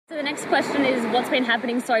the next question is, what's been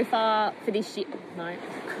happening so far for this year? No,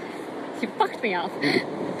 you fucked me up.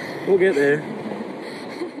 We'll get there.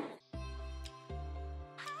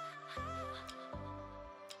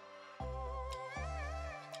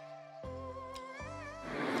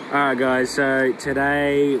 Alright guys, so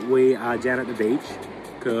today we are down at the beach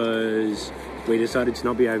because we decided to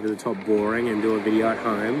not be over the top boring and do a video at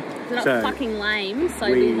home. It's not fucking lame,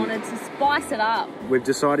 so we wanted to spice it up. We've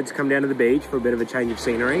decided to come down to the beach for a bit of a change of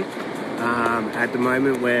scenery. At the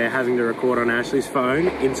moment we're having to record on Ashley's phone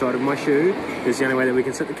inside of my shoe. It's the only way that we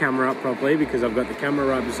can set the camera up properly because I've got the camera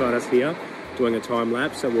right beside us here doing a time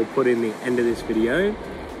lapse, so we'll put in the end of this video.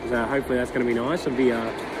 So hopefully that's going to be nice of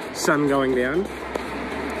the sun going down.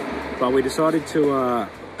 But we decided to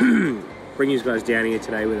bring you guys down here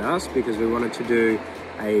today with us because we wanted to do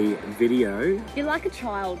a video. You're like a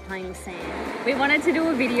child playing with sand. We wanted to do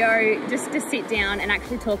a video just to sit down and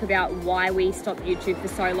actually talk about why we stopped YouTube for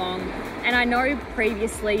so long. And I know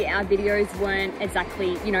previously our videos weren't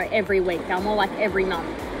exactly, you know, every week. They're more like every month.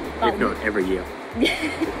 But if not every year.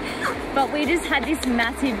 But we just had this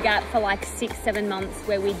massive gap for like 6-7 months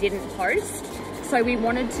where we didn't post. So we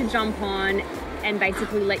wanted to jump on and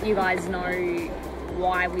basically let you guys know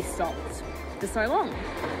why we stopped for so long.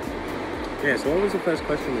 Yeah, so what was the first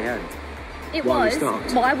question we had? Why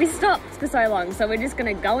we stopped for so long. So we're just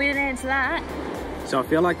gonna go in and answer that. So I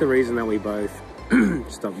feel like the reason that we both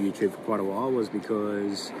stopped YouTube for quite a while was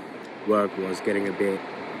because work was getting a bit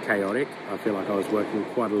chaotic. I feel like I was working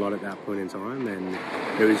quite a lot at that point in time and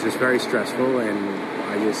it was just very stressful and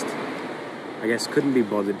I guess couldn't be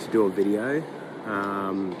bothered to do a video.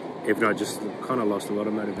 If not, just kind of lost a lot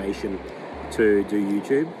of motivation to do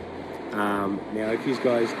YouTube. Now, if you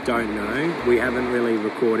guys don't know, we haven't really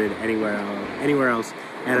recorded anywhere else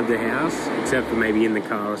out of the house, except for maybe in the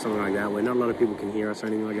car or something like that, where not a lot of people can hear us or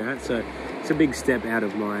anything like that. So it's a big step out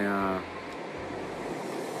of my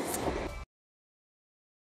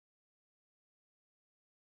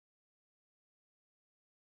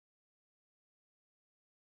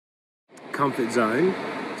comfort zone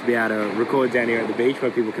to be able to record down here at the beach where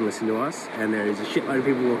people can listen to us, and there is a shitload of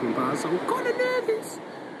people walking past, so I'm kind of nervous.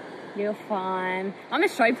 You're fine. I'm a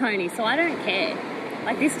show pony, so I don't care.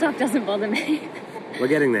 Like, this stuff doesn't bother me. We're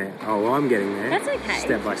getting there. Oh, well, I'm getting there. That's okay.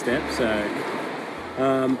 Step by step, so...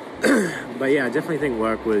 but yeah, I definitely think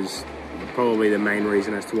work was probably the main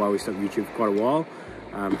reason as to why we stopped YouTube for quite a while.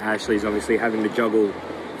 Ashley's obviously having to juggle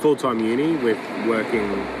full-time uni with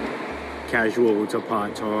working casual to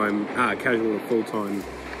part-time, casual to full-time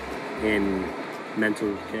in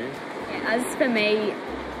mental care. Yeah, as for me,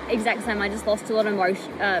 exact same. I just lost a lot of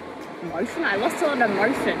I lost a lot of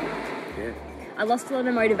motion. Yeah. I lost a lot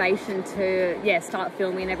of motivation to, start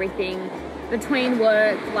filming and everything. Between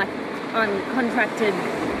work, like I'm contracted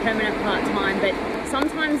permanent part-time, but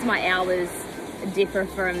sometimes my hours differ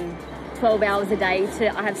from 12 hours a day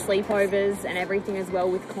to, I have sleepovers and everything as well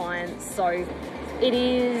with clients. So it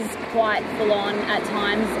is quite full on at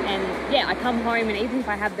times. And yeah, I come home and even if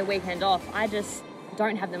I have the weekend off, I just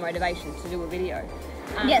don't have the motivation to do a video.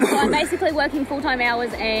 Yeah, so I'm basically working full-time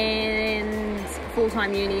hours and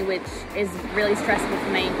full-time uni, which is really stressful for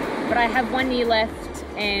me. But I have 1 year left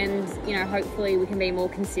and, you know, hopefully we can be more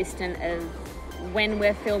consistent of when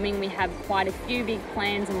we're filming. We have quite a few big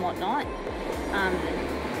plans and whatnot.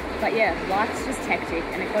 But yeah, life's just hectic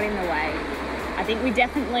and it got in the way. I think we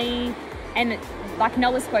definitely, and like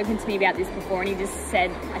Noah's spoken to me about this before and he just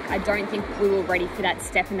said, like, I don't think we were ready for that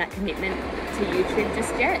step and that commitment to YouTube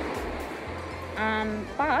just yet.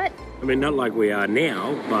 But I mean, not like we are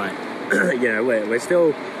now, but you know, we're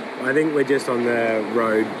still, I think we're just on the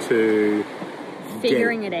road to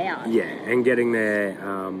figuring it out. Yeah, and getting there,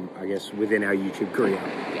 I guess, within our YouTube career.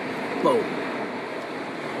 Yeah. Whoa.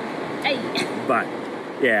 Hey. But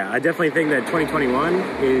yeah, I definitely think that 2021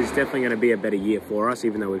 is definitely going to be a better year for us,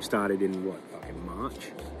 even though we've started in what, fucking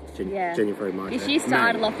March? January, March. This year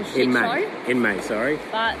started off a shit show. In May, sorry.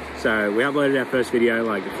 But so we uploaded our first video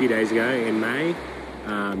like a few days ago in May.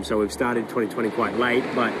 So we've started 2020 quite late,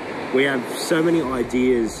 but we have so many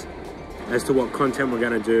ideas as to what content we're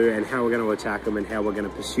going to do and how we're going to attack them and how we're going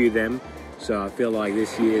to pursue them. So I feel like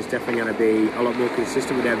this year is definitely going to be a lot more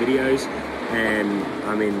consistent with our videos. And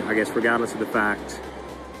I mean, I guess regardless of the fact,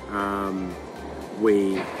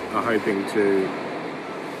 we are hoping to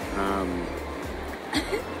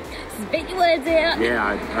spit your words out. Yeah,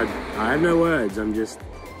 I have no words. I'm just,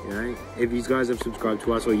 you know, if you guys have subscribed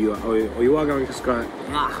to us or you are going to subscribe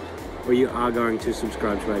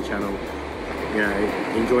to our channel, you know,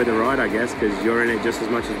 enjoy the ride, I guess, because you're in it just as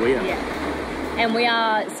much as we are. Yeah. And we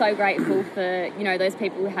are so grateful for, you know, those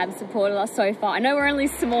people who have supported us so far. I know we're only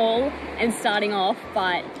small and starting off,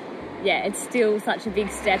 but yeah, it's still such a big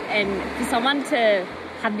step. And for someone to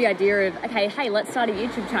have the idea of, okay, hey, let's start a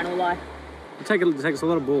YouTube channel, like... It takes a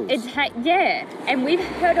lot of balls. Yeah, and we've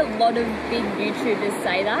heard a lot of big YouTubers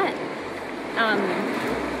say that.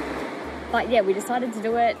 But yeah, we decided to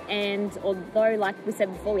do it, and although, like we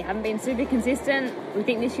said before, we haven't been super consistent, we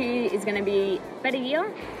think this year is going to be a better year.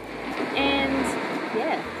 And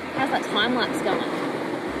yeah, how's that time lapse going?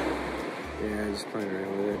 Yeah, just playing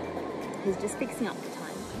around with it. He's just fixing up the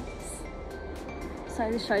time lapse. So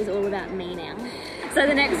the show's all about me now. So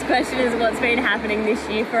the next question is what's been happening this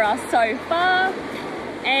year for us so far.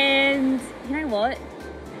 And you know what?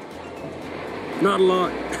 Not a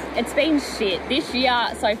lot. It's been shit. This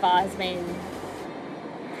year so far has been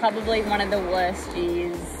probably one of the worst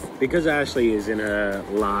years. Because Ashley is in her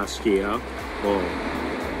last year,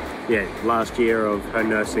 last year of her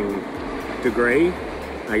nursing degree,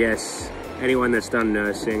 I guess anyone that's done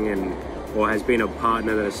nursing or has been a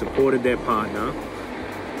partner that has supported their partner,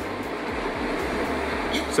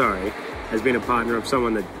 has been a partner of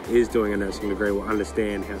someone that is doing a nursing degree will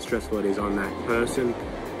understand how stressful it is on that person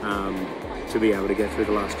to be able to get through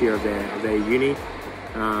the last year of their uni.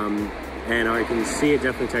 And I can see it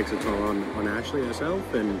definitely takes a toll on Ashley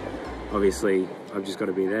herself, and obviously I've just got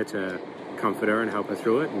to be there to comfort her and help her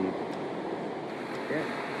through it, and yeah.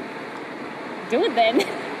 Do it then.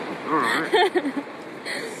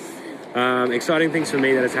 Alright. Exciting things for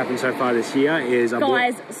me that has happened so far this year is...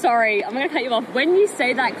 Guys, sorry, I'm going to cut you off. When you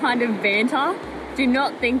say that kind of banter, do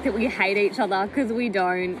not think that we hate each other, because we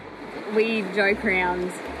don't. We joke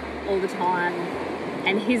around all the time,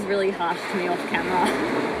 and he's really harsh to me off camera.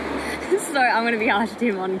 So I'm going to be harsh to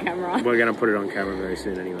him on camera. We're going to put it on camera very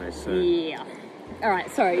soon anyway, so... Yeah.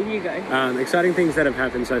 Alright, sorry, you go. Exciting things that have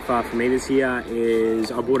happened so far for me this year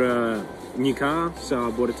is I bought a new car. So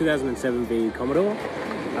I bought a 2007 V Commodore.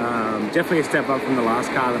 Definitely a step up from the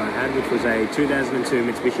last car that I had, which was a 2002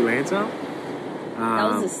 Mitsubishi Lancer.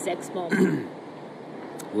 That was a sex bomb.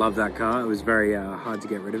 Love that car. It was very hard to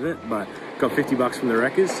get rid of it, but got 50 bucks from the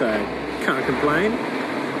wreckers, so can't complain.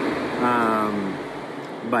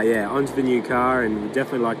 But yeah, onto the new car, and we'd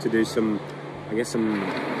definitely like to do some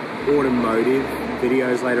automotive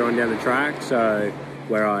videos later on down the track. So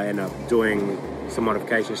where I end up doing some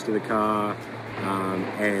modifications to the car,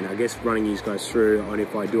 and I guess running you guys through on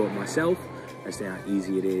if I do it myself, as to how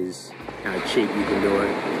easy it is, how cheap you can do it,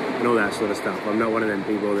 and all that sort of stuff. I'm not one of them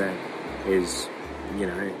people that is, you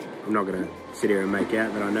know, I'm not going to sit here and make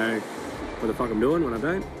out that I know what the fuck I'm doing when I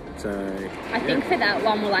don't. So I think for that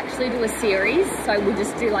one we'll actually do a series. So we'll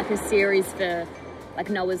just do like a series for like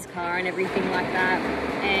Noah's car and everything like that.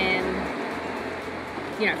 And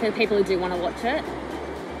you know, for the people who do want to watch it.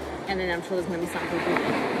 And then I'm sure there's going to be some people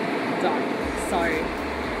that don't. So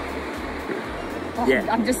yeah,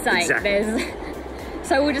 I'm just saying, exactly.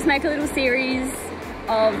 So we'll just make a little series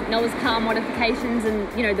of Noah's car modifications and,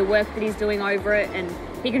 you know, the work that he's doing over it, and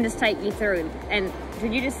he can just take you through. And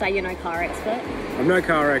did you just say you're no car expert? I'm no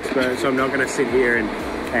car expert, so I'm not going to sit here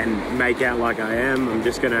and make out like I am. I'm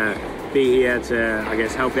just going to be here to, I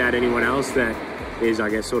guess, help out anyone else that is, I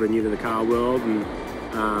guess, sort of new to the car world. And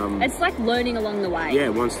it's like learning along the way. Yeah,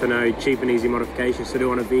 wants to know cheap and easy modifications to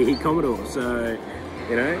do on a V Commodore. So,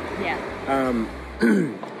 you know. Yeah.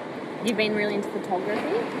 You've been really into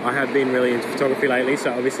photography? I have been really into photography lately,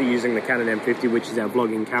 so obviously using the Canon M50, which is our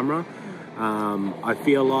vlogging camera. I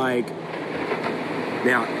feel like,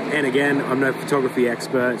 now, and again, I'm no photography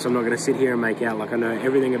expert, so I'm not going to sit here and make out like I know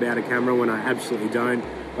everything about a camera when I absolutely don't.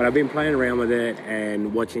 But I've been playing around with it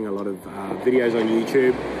and watching a lot of videos on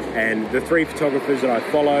YouTube. And the three photographers that I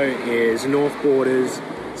follow is North Borders,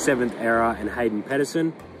 Seventh Era, and Hayden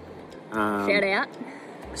Pedersen. Shout out.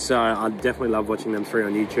 So I definitely love watching them three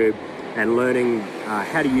on YouTube and learning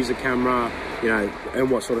how to use a camera, you know, and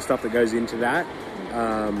what sort of stuff that goes into that.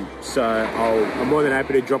 So I'm more than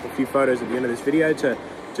happy to drop a few photos at the end of this video to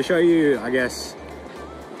show you, I guess,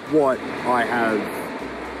 what I have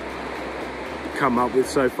come up with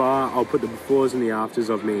so far. I'll put the befores and the afters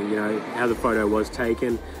of me, you know, how the photo was taken,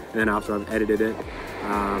 and then after I've edited it,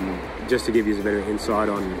 just to give you a bit of insight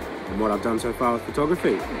on what I've done so far with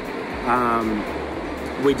photography.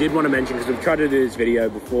 We did want to mention, because we've tried to do this video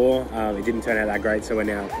before, it didn't turn out that great, so we're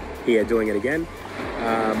now here doing it again.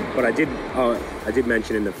 But I did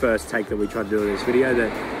mention in the first take that we tried to do this video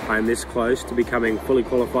that I'm this close to becoming fully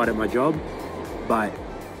qualified at my job. But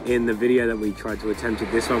in the video that we tried to attempt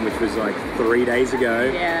at this one, which was like 3 days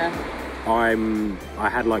ago, yeah, I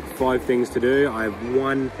had like 5 things to do. I have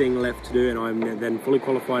 1 thing left to do, and I'm then fully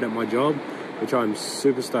qualified at my job, which I'm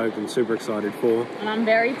super stoked and super excited for. And I'm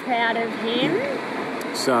very proud of him.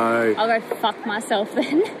 So I'll go fuck myself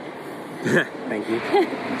then. Thank you.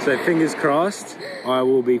 So fingers crossed, I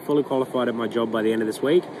will be fully qualified at my job by the end of this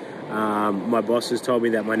week. My boss has told me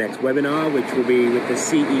that my next webinar, which will be with the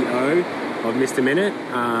CEO of Mr. Minute,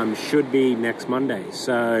 should be next Monday.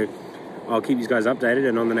 So I'll keep you guys updated,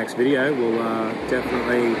 and on the next video, we'll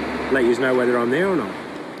definitely let you know whether I'm there or not.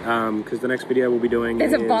 Because the next video we'll be doing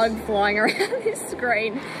There's a bug flying around this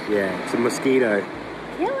screen. Yeah, it's a mosquito.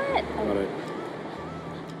 Kill it. Got it.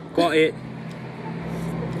 Got it.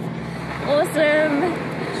 Awesome.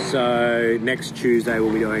 So next Tuesday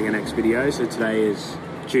we'll be doing a next video. So today is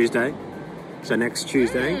Tuesday. So next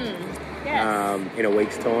Tuesday, Yes. in a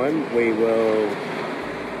week's time, we will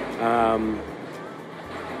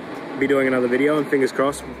be doing another video, and fingers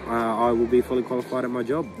crossed I will be fully qualified at my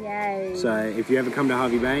job. Yay. So if you ever come to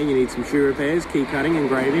Harvey Bay and you need some shoe repairs, key cutting,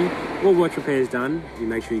 engraving, or watch repairs done, you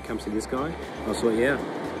make sure you come see this guy. I'll sort you out.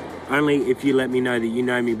 Only if you let me know that you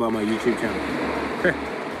know me by my YouTube channel.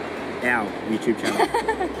 Our YouTube channel.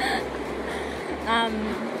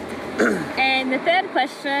 And the third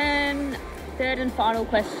and final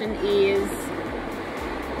question is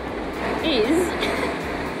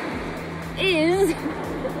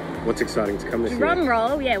What's exciting to come this year? drum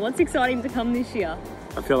roll, yeah, what's exciting to come this year?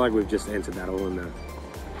 I feel like we've just answered that all in there.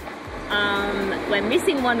 We're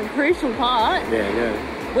missing one crucial part.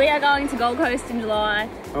 Yeah. We are going to Gold Coast in July.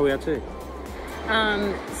 Oh, we are too.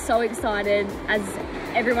 So excited. As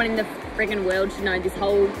everyone in the friggin' world should know, this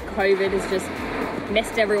whole COVID has just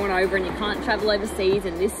messed everyone over, and you can't travel overseas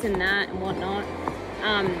and this and that and whatnot.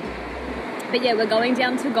 But yeah, we're going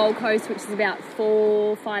down to Gold Coast, which is about 4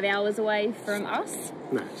 or 5 hours away from us.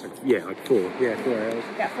 No, it's like 4. Yeah, 4 hours.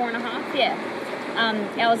 About 4.5, yeah.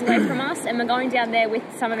 Hours away from us, and we're going down there with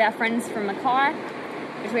some of our friends from Mackay,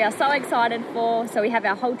 which we are so excited for. So we have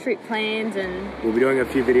our whole trip planned, and we'll be doing a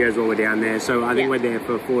few videos while we're down there. So I think we're there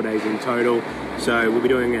for 4 days in total. So we'll be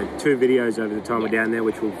doing 2 videos over the time we're down there,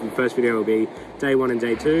 which will, the first video will be day 1 and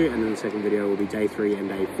day 2, and then the second video will be day 3 and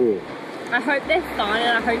day 4. I hope they're fun,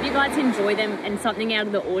 and I hope you guys enjoy them and something out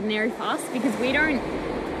of the ordinary for us, because we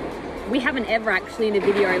haven't ever actually in a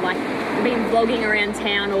video like been vlogging around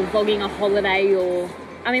town or vlogging a holiday, or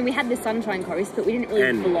I mean, we had the Sunshine Coast, but we didn't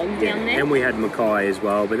really vlog down there. And we had Mackay as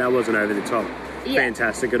well, but that wasn't over the top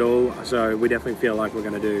fantastic at all. So we definitely feel like we're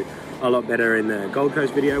going to do a lot better in the Gold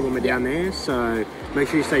Coast video when we're down there. So make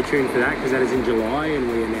sure you stay tuned for that, because that is in July and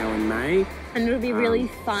we are now in May. And it'll be really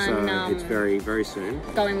fun. So it's very, very soon.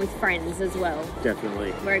 Going with friends as well.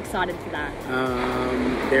 Definitely. We're excited for that.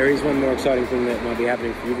 There is one more exciting thing that might be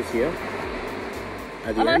happening for you this year.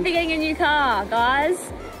 I might be getting a new car,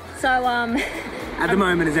 guys. So, at the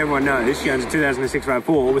moment, as everyone knows, she owns a 2006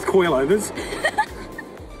 RAV4 with coilovers.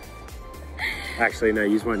 Actually, no,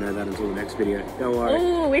 you just won't know that until the next video. Don't worry.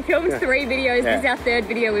 Oh, we filmed 3 videos. This is our 3rd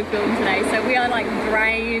video we've filmed today. So we are like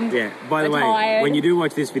drained. Yeah, by the way, tired. when you do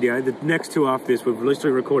watch this video, the next 2 after this, we've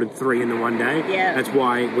literally recorded 3 in the one day. Yeah. That's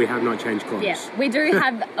why we have not changed clothes. Yeah, we do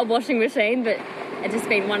have a washing machine, but it's just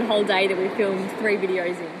been one whole day that we filmed 3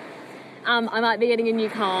 videos in. I might be getting a new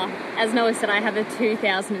car. As Noah said, I have a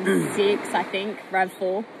 2006, I think,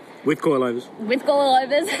 RAV4. With coilovers. With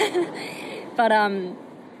coilovers. But,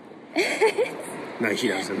 no, she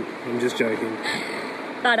doesn't. I'm just joking.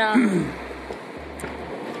 But,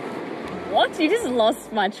 what? You just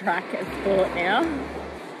lost my track of thought now.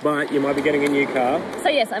 But you might be getting a new car. So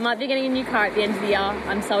yes, I might be getting a new car at the end of the year.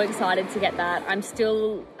 I'm so excited to get that. I'm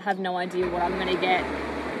still have no idea what I'm going to get.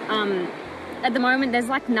 At the moment, there's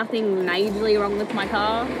like nothing majorly wrong with my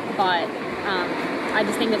car, but I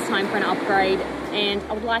just think it's time for an upgrade, and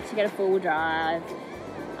I would like to get a 4-wheel drive,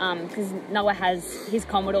 because Noah has his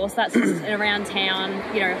Commodore, so that's just an around town,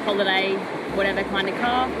 you know, holiday, whatever kind of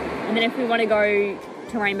car. And then if we want to go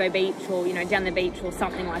to Rainbow Beach, or, you know, down the beach or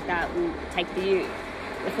something like that, we'll take the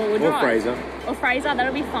 4-wheel drive. Or Fraser. Or Fraser,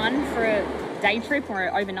 that'll be fun for a day trip or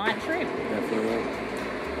an overnight trip. Definitely.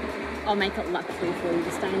 I'll make it luxury for you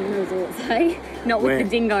to stay in the resort, say. Not with the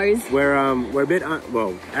dingoes. We're a bit,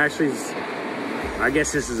 well, Ashley's, I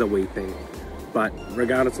guess this is a wee thing, but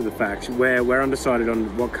regardless of the fact, we're undecided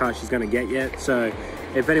on what car she's going to get yet. So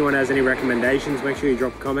if anyone has any recommendations, make sure you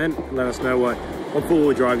drop a comment. Let us know what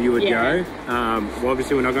 4-wheel drive you would go. Well,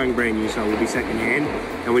 obviously we're not going brand new, so we'll be second hand,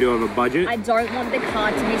 and we do have a budget. I don't want the car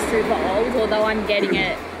to be super old, although I'm getting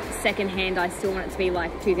it second hand. I still want it to be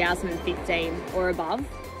like 2015 or above.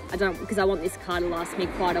 Because I want this car to last me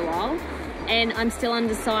quite a while. And I'm still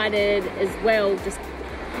undecided as well, just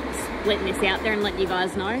splitting this out there and letting you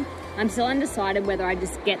guys know. I'm still undecided whether I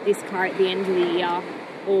just get this car at the end of the year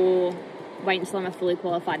or wait until I'm a fully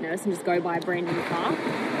qualified nurse and just go buy a brand new car.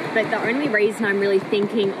 But the only reason I'm really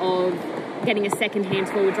thinking of getting a second-hand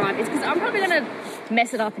 4-wheel drive is because I'm probably going to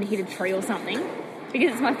mess it up and hit a tree or something,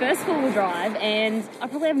 because it's my first four-wheel drive and I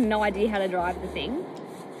probably have no idea how to drive the thing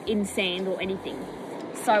in sand or anything.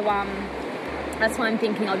 So that's why I'm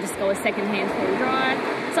thinking I'll just go a second-hand four-wheel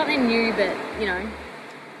drive, something new, but you know,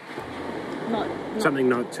 not something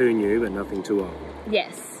not too new but nothing too old.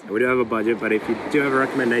 Yes. We do have a budget, but if you do have a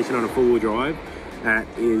recommendation on a four-wheel drive that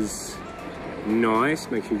is nice,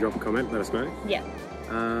 make sure you drop a comment, let us know. Yeah.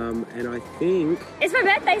 And I think it's my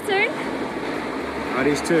birthday soon. It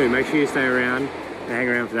is too. Make sure you stay around and hang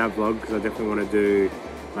around for that vlog, because I definitely want to do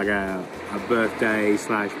like a birthday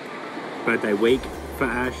week for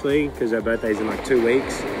Ashley, because her birthday's in like 2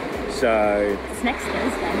 weeks. So it's next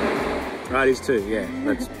Thursday. It is too, yeah.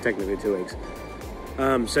 That's technically 2 weeks.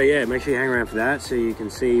 So yeah, make sure you hang around for that so you can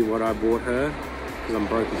see what I bought her, because I'm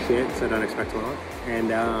broke as shit, so don't expect a lot. And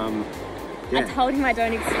yeah. I told him I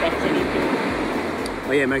don't expect anything.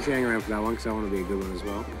 Oh yeah, make sure you hang around for that one, because I want to be a good one as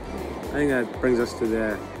well. I think that brings us to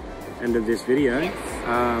the end of this video. Yes.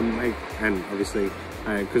 And obviously,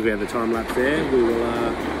 because we have the time lapse there, we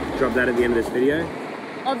will drop that at the end of this video.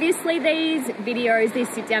 Obviously these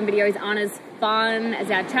sit-down videos aren't as fun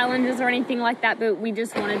as our challenges or anything like that, but we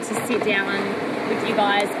just wanted to sit down with you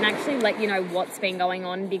guys and actually let you know what's been going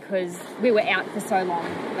on, because we were out for so long,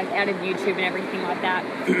 like out of YouTube and everything like that.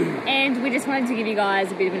 And we just wanted to give you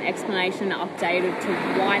guys a bit of an explanation, an update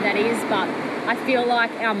to why that is. But I feel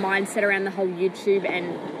like our mindset around the whole YouTube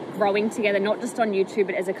and growing together, not just on YouTube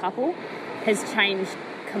but as a couple, has changed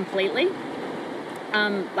completely.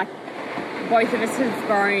 Like both of us have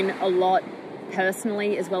grown a lot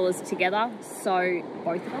personally as well as together. So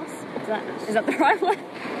both of us, is that the right word?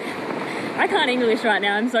 I can't English right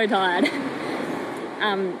now, I'm so tired.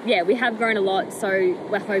 Yeah, we have grown a lot, so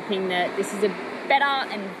we're hoping that this is a better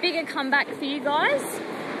and bigger comeback for you guys.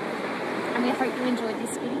 And we hope you enjoyed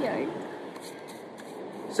this video.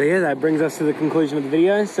 So yeah, that brings us to the conclusion of the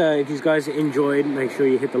video. So if you guys enjoyed, make sure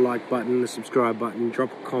you hit the like button, the subscribe button, drop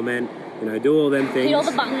a comment, you know, do all them things. Hit all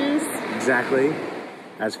the buttons. Exactly.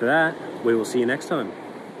 As for that, we will see you next time.